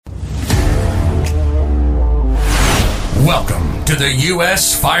Welcome to the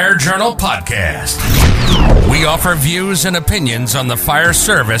U.S. Fire Journal Podcast. We offer views and opinions on the fire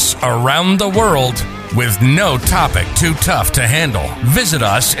service around the world with no topic too tough to handle. Visit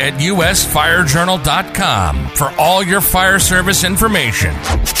us at usfirejournal.com for all your fire service information.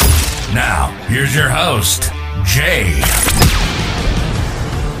 Now, here's your host, Jay.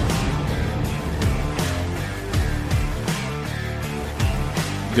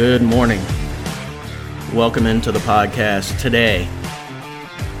 Good morning. Welcome into the podcast today.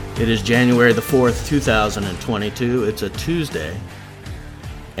 It is January the 4th, 2022. It's a Tuesday.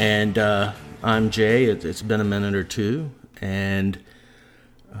 And I'm Jay. It's been a minute or two. And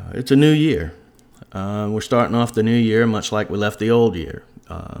it's a new year. We're starting off the new year much like we left the old year.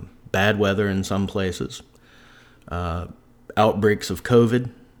 Bad weather in some places. Outbreaks of COVID.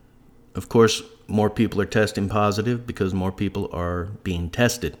 Of course, more people are testing positive because more people are being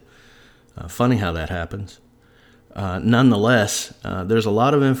tested. Funny how that happens. Nonetheless, there's a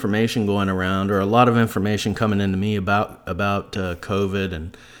lot of information going around, or a lot of information coming into me about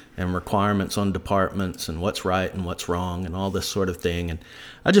COVID and requirements on departments and what's right and what's wrong and all this sort of thing. And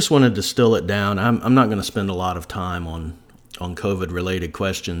I just wanted to distill it down. I'm not going to spend a lot of time on COVID-related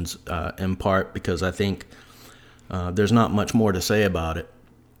questions, in part because I think there's not much more to say about it.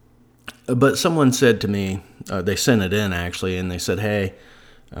 But someone said to me, they sent it in actually, and they said, hey,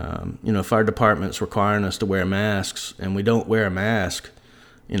 fire department's requiring us to wear masks and we don't wear a mask,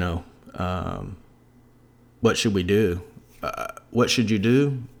 what should we do? What should you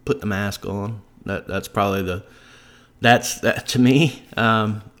do? Put the mask on. That's probably that to me.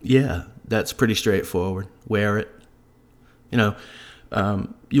 Yeah, that's pretty straightforward. Wear it.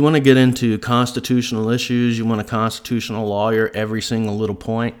 You want to get into constitutional issues. You want a constitutional lawyer every single little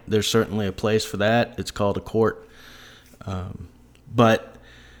point. There's certainly a place for that. It's called a court. But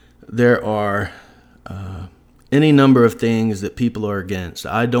there are any number of things that people are against.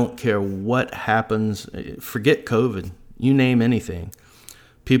 I don't care what happens. Forget COVID. You name anything.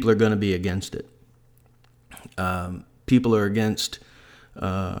 People are going to be against it. People are against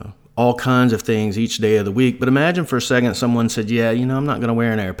all kinds of things each day of the week. But imagine for a second someone said, yeah, I'm not going to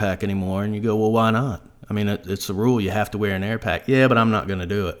wear an air pack anymore. And you go, well, why not? I mean, it's a rule. You have to wear an air pack. Yeah, but I'm not going to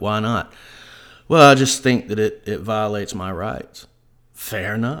do it. Why not? Well, I just think that it violates my rights.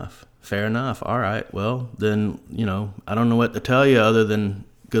 Fair enough. All right. Well, then, I don't know what to tell you other than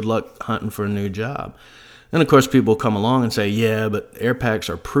good luck hunting for a new job. And of course, people come along and say, yeah, but air packs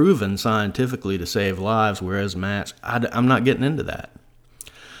are proven scientifically to save lives, whereas masks, I'm not getting into that.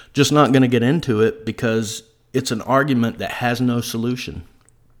 Just not going to get into it because it's an argument that has no solution.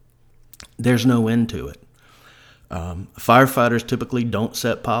 There's no end to it. Firefighters typically don't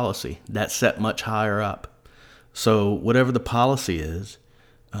set policy. That's set much higher up. So whatever the policy is,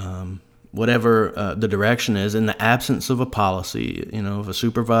 whatever the direction is, in the absence of a policy, if a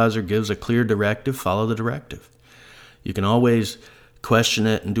supervisor gives a clear directive, follow the directive. You can always question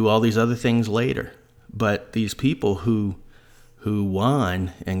it and do all these other things later. But these people who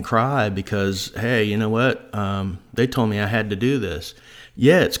whine and cry because, hey, you know what? They told me I had to do this.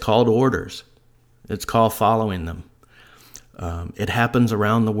 Yeah, it's called orders. It's called following them. It happens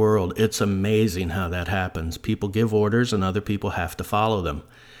around the world. It's amazing how that happens. People give orders and other people have to follow them.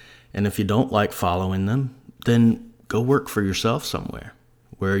 And if you don't like following them, then go work for yourself somewhere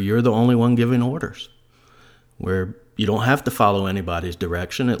where you're the only one giving orders, where you don't have to follow anybody's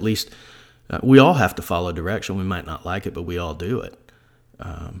direction. At least we all have to follow direction. We might not like it, but we all do it.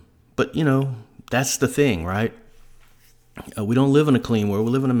 But, that's the thing, right? We don't live in a clean world.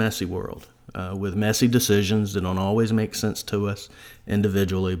 We live in a messy world with messy decisions that don't always make sense to us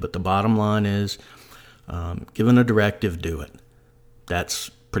individually. But the bottom line is, given a directive, do it. That's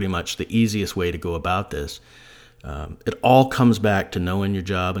pretty much the easiest way to go about this. It all comes back to knowing your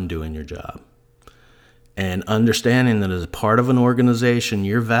job and doing your job. And understanding that as a part of an organization,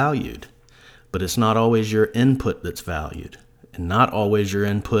 you're valued. But it's not always your input that's valued, and not always your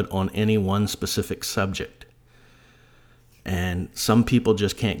input on any one specific subject. And some people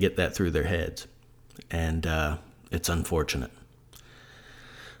just can't get that through their heads, and it's unfortunate.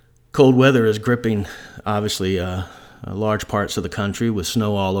 Cold weather is gripping, obviously, large parts of the country with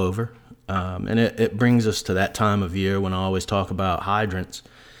snow all over, and it brings us to that time of year when I always talk about hydrants.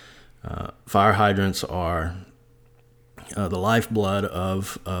 Fire hydrants are the lifeblood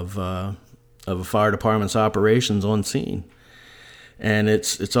of a fire department's operations on scene. And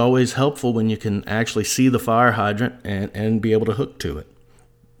it's always helpful when you can actually see the fire hydrant and be able to hook to it.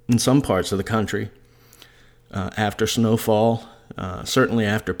 In some parts of the country, after snowfall, certainly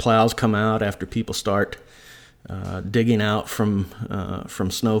after plows come out, after people start digging out from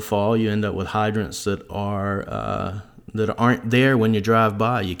snowfall, you end up with hydrants that are that aren't there when you drive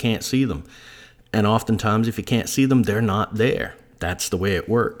by. You can't see them. And oftentimes, if you can't see them, they're not there. That's the way it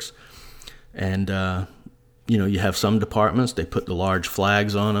works. And, you have some departments, they put the large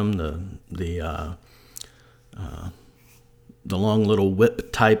flags on them, the long little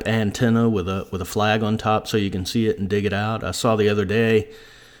whip-type antenna with a flag on top so you can see it and dig it out. I saw the other day,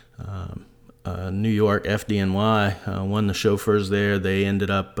 New York FDNY, one of the chauffeurs there, they ended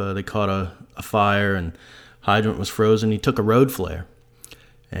up, they caught a fire and hydrant was frozen. He took a road flare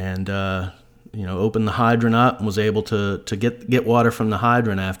and, opened the hydrant up and was able to get water from the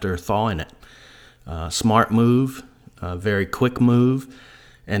hydrant after thawing it. Smart move, very quick move,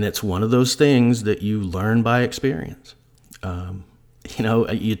 and it's one of those things that you learn by experience.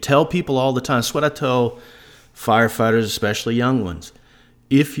 You tell people all the time, it's what I tell firefighters, especially young ones.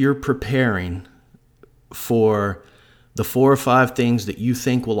 If you're preparing for the 4 or 5 things that you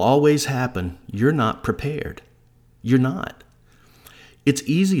think will always happen, you're not prepared. You're not. It's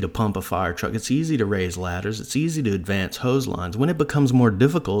easy to pump a fire truck. It's easy to raise ladders. It's easy to advance hose lines. When it becomes more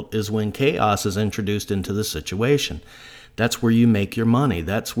difficult is when chaos is introduced into the situation. That's where you make your money.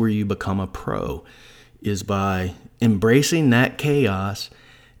 That's where you become a pro, is by embracing that chaos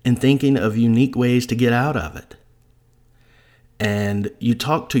and thinking of unique ways to get out of it. And you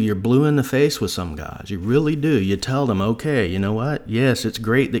talk till you're blue in the face with some guys. You really do. You tell them, okay, you know what? Yes, it's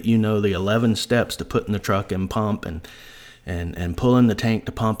great that you know the 11 steps to putting the truck in pump and pulling the tank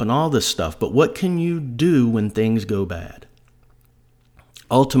to pump and all this stuff. But what can you do when things go bad?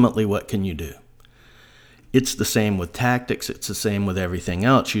 Ultimately, what can you do? It's the same with tactics. It's the same with everything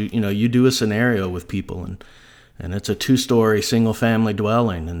else. You do a scenario with people and it's a 2-story single-family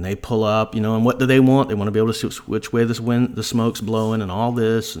dwelling, and they pull up, and what do they want? They want to be able to see which way the smoke's blowing and all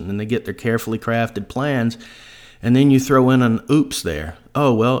this, and then they get their carefully crafted plans, and then you throw in an oops there.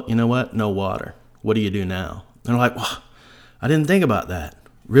 Oh, well, you know what? No water. What do you do now? And they're like, well, I didn't think about that.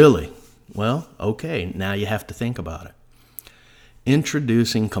 Really? Well, okay, now you have to think about it.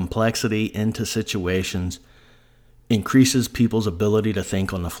 Introducing complexity into situations increases people's ability to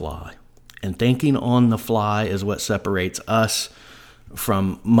think on the fly. And thinking on the fly is what separates us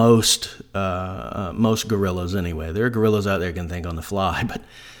from most gorillas anyway. There are gorillas out there who can think on the fly,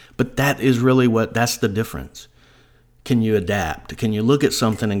 but that is really that's the difference. Can you adapt? Can you look at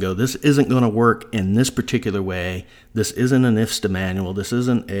something and go, this isn't going to work in this particular way. This isn't an IFSTA manual. This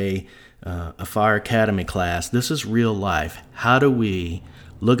isn't a fire academy class. This is real life. How do we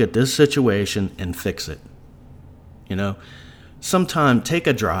look at this situation and fix it? Sometime take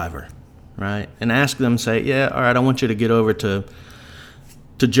a driver, right, and ask them, say, yeah, all right, I want you to get over to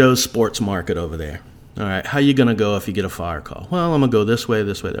Joe's Sports Market over there. All right, how you going to go if you get a fire call? Well, I'm going to go this way.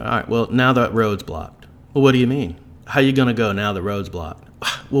 All right, well, now that road's blocked. Well, what do you mean? How are you going to go now the road's blocked?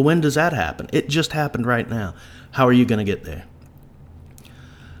 Well, when does that happen? It just happened right now. How are you going to get there?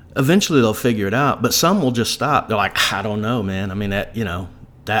 Eventually they'll figure it out, but some will just stop. They're like, I don't know, man. I mean, that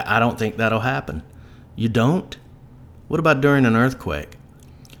I don't think that'll happen. You don't? What about during an earthquake?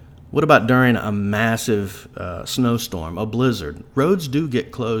 What about during a massive snowstorm, a blizzard? Roads do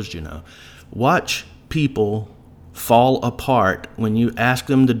get closed, Watch people fall apart when you ask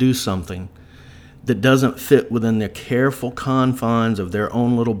them to do something that doesn't fit within the careful confines of their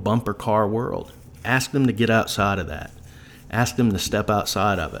own little bumper car world. Ask them to get outside of that. Ask them to step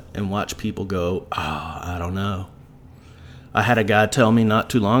outside of it and watch people go, I don't know. I had a guy tell me not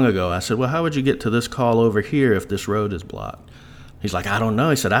too long ago, I said, well, how would you get to this call over here if this road is blocked? He's like, I don't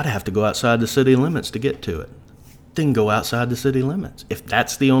know. He said, I'd have to go outside the city limits to get to it. Then go outside the city limits. If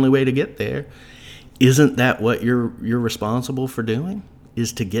that's the only way to get there, isn't that what you're responsible for doing,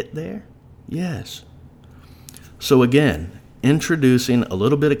 is to get there? Yes. So again, introducing a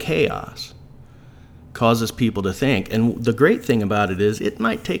little bit of chaos causes people to think. And the great thing about it is it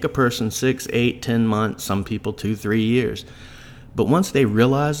might take a person 6, 8, 10 months, some people 2, 3 years. But once they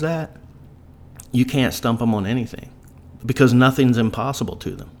realize that, you can't stump them on anything because nothing's impossible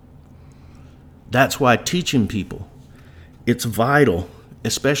to them. That's why teaching people, it's vital,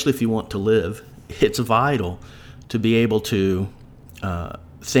 especially if you want to live, it's vital to be able to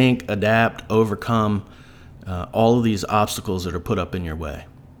think, adapt, overcome all of these obstacles that are put up in your way.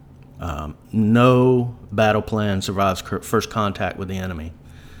 No battle plan survives first contact with the enemy.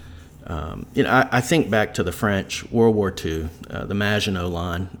 I think back to the French, World War II, the Maginot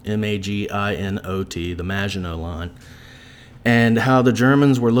Line, Maginot, the Maginot Line, and how the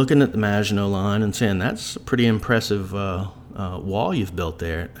Germans were looking at the Maginot Line and saying, that's a pretty impressive wall you've built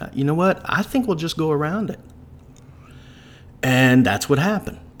there. You know what? I think we'll just go around it. And that's what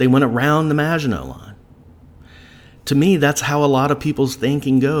happened. They went around the Maginot Line. to me, that's how a lot of people's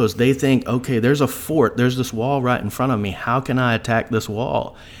thinking goes. They think, okay, there's a fort, there's this wall right in front of me. How can I attack this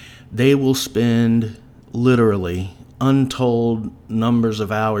wall? They will spend literally untold numbers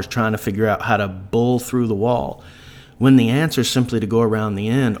of hours trying to figure out how to bull through the wall, when the answer is simply to go around the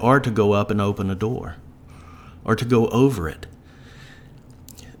end, or to go up and open a door, or to go over it.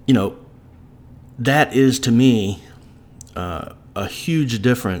 That is, to me, a huge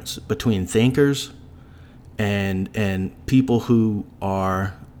difference between thinkers and people who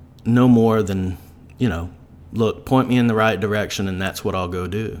are no more than, look, point me in the right direction and that's what I'll go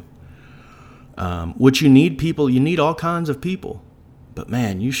do. What you need all kinds of people. But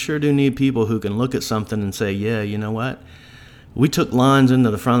man, you sure do need people who can look at something and say, yeah, you know what? We took lines into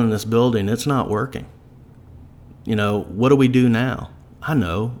the front of this building. It's not working. What do we do now? I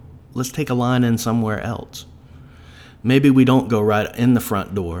know. Let's take a line in somewhere else. Maybe we don't go right in the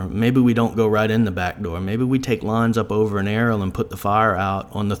front door. Maybe we don't go right in the back door. Maybe we take lines up over an aerial and put the fire out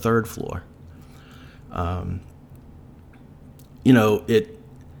on the third floor.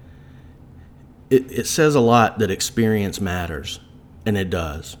 It says a lot that experience matters, and it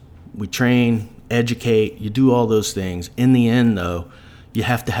does. We train, educate, you do all those things. In the end, though, you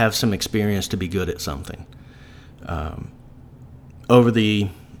have to have some experience to be good at something.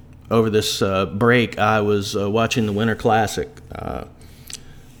 Over this break, I was watching the Winter Classic, the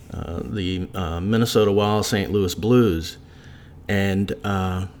Minnesota Wild St. Louis Blues, and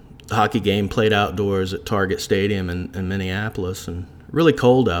the hockey game played outdoors at Target Stadium in Minneapolis, and really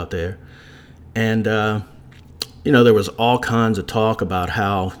cold out there. And, there was all kinds of talk about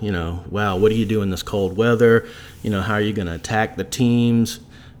how, wow, what do you do in this cold weather? How are you going to attack the teams?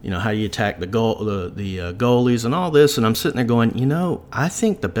 How do you attack the goalies and all this? And I'm sitting there going, I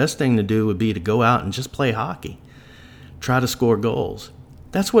think the best thing to do would be to go out and just play hockey. Try to score goals.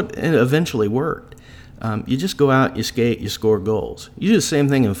 That's what eventually worked. You just go out, you skate, you score goals. You do the same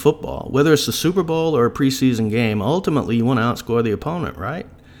thing in football. Whether it's the Super Bowl or a preseason game, ultimately you want to outscore the opponent, right?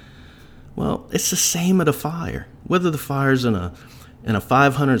 Well, it's the same at a fire. Whether the fire's in a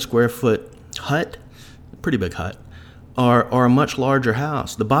 500 square foot hut, pretty big hut, or a much larger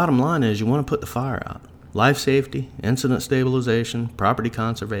house, the bottom line is you want to put the fire out. Life safety, incident stabilization, property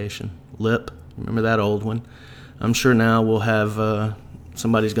conservation, LIP. Remember that old one? I'm sure now we'll have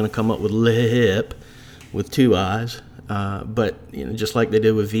somebody's going to come up with LIP with 2 I's, but just like they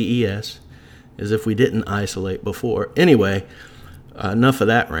did with VES, as if we didn't isolate before. Anyway, enough of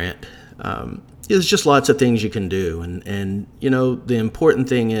that rant. There's just lots of things you can do, and the important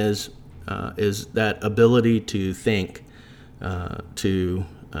thing is that ability to think, to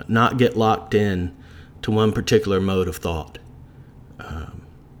not get locked in to one particular mode of thought,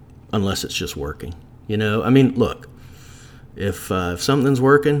 unless it's just working. Look, if something's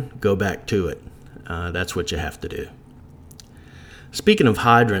working, go back to it. That's what you have to do. Speaking of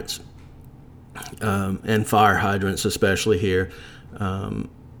hydrants, and fire hydrants especially here,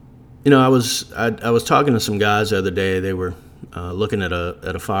 I was talking to some guys the other day. They were looking at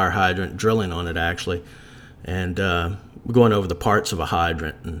a fire hydrant, drilling on it actually, and we're going over the parts of a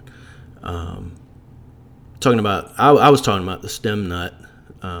hydrant and talking about. I was talking about the stem nut,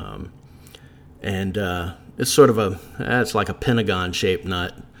 and it's sort of it's like a pentagon-shaped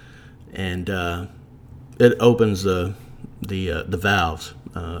nut, and it opens the valves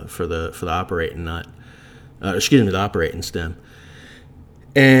for the operating nut. The operating stem.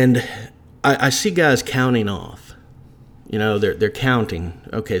 And I see guys counting off. They're counting.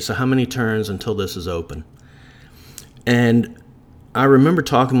 Okay, so how many turns until this is open? And I remember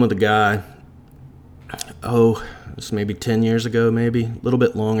talking with a guy, this maybe 10 years ago, maybe, a little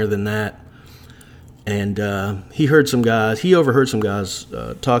bit longer than that. And he overheard some guys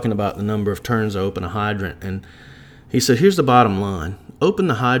talking about the number of turns to open a hydrant. And he said, here's the bottom line. Open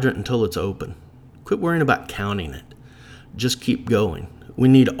the hydrant until it's open. Quit worrying about counting it. Just keep going. We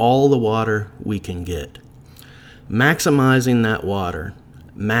need all the water we can get. Maximizing that water.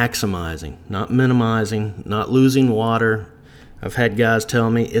 Maximizing, not minimizing, not losing water. I've had guys tell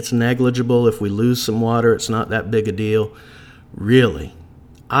me it's negligible. If we lose some water, it's not that big a deal. Really,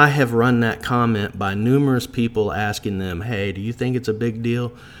 I have run that comment by numerous people asking them, hey, do you think it's a big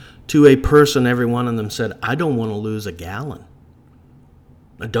deal? To a person, every one of them said, I don't want to lose a gallon.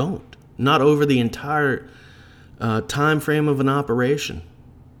 I don't. Not over the entire time frame of an operation.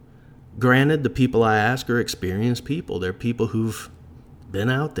 Granted, the people I ask are experienced people. They're people who've been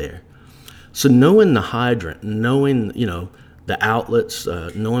out there. So knowing the hydrant, knowing, the outlets,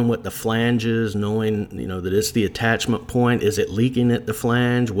 knowing what the flange is, knowing, that it's the attachment point, is it leaking at the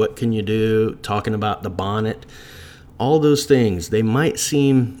flange? What can you do? Talking about the bonnet, all those things, they might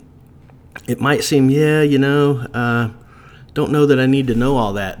seem it might seem, don't know that I need to know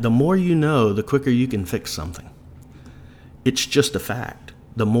all that. The more you know, the quicker you can fix something. It's just a fact.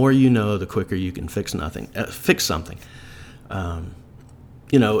 The more you know, the quicker you can fix something. And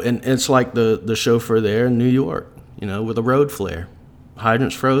it's like the chauffeur there in New York, with a road flare.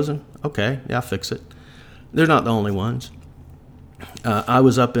 Hydrant's frozen. Okay, yeah, I'll fix it. They're not the only ones. I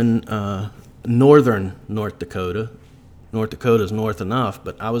was up in northern North Dakota. North Dakota's north enough,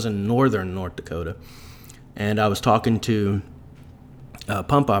 but I was in northern North Dakota, and I was talking to a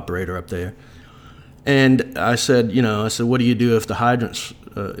pump operator up there, and I said, what do you do if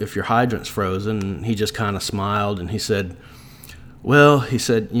if your hydrant's frozen? And he just kind of smiled, and he said, I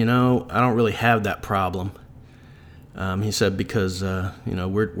don't really have that problem. He said, because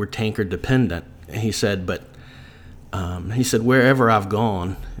we're tanker dependent. He said, but wherever I've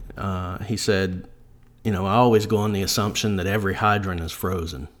gone, he said, I always go on the assumption that every hydrant is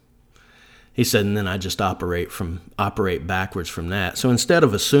frozen. He said, and then I just operate backwards from that. So instead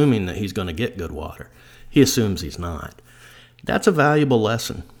of assuming that he's going to get good water, he assumes he's not. That's a valuable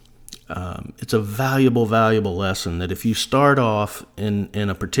lesson. It's a valuable lesson that if you start off in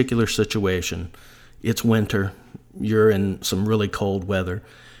a particular situation, it's winter, you're in some really cold weather.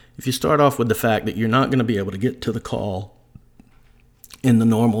 If you start off with the fact that you're not going to be able to get to the call in the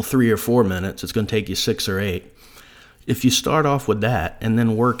normal 3 or 4 minutes, it's going to take you 6 or 8. If you start off with that and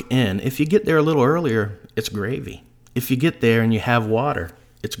then work in, if you get there a little earlier, it's gravy. If you get there and you have water,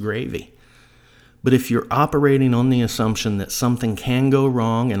 it's gravy. But if you're operating on the assumption that something can go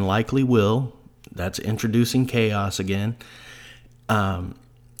wrong and likely will, that's introducing chaos again, and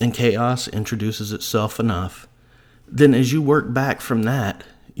chaos introduces itself enough, then as you work back from that,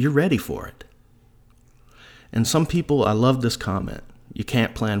 you're ready for it. And some people, I love this comment, you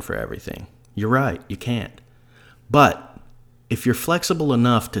can't plan for everything. You're right, you can't. But if you're flexible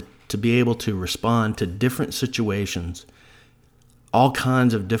enough to be able to respond to different situations, all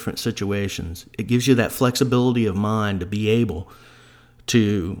kinds of different situations, it gives you that flexibility of mind to be able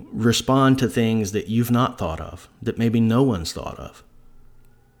to respond to things that you've not thought of, that maybe no one's thought of.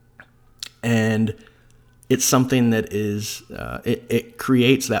 And it's something that is, it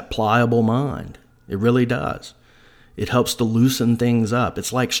creates that pliable mind. It really does. It helps to loosen things up.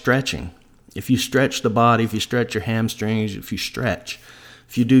 It's like stretching. If you stretch the body, if you stretch your hamstrings, if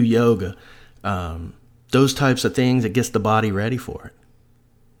you do yoga, those types of things, it gets the body ready for it.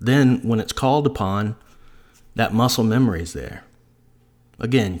 Then when it's called upon, that muscle memory is there.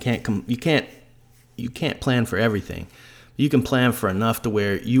 Again, you can't plan for everything. You can plan for enough to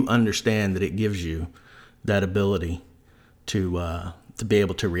where you understand that it gives you that ability to be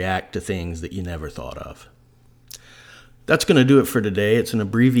able to react to things that you never thought of. That's going to do it for today. It's an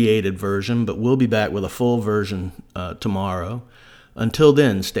abbreviated version, but we'll be back with a full version tomorrow. Until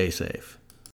then, stay safe.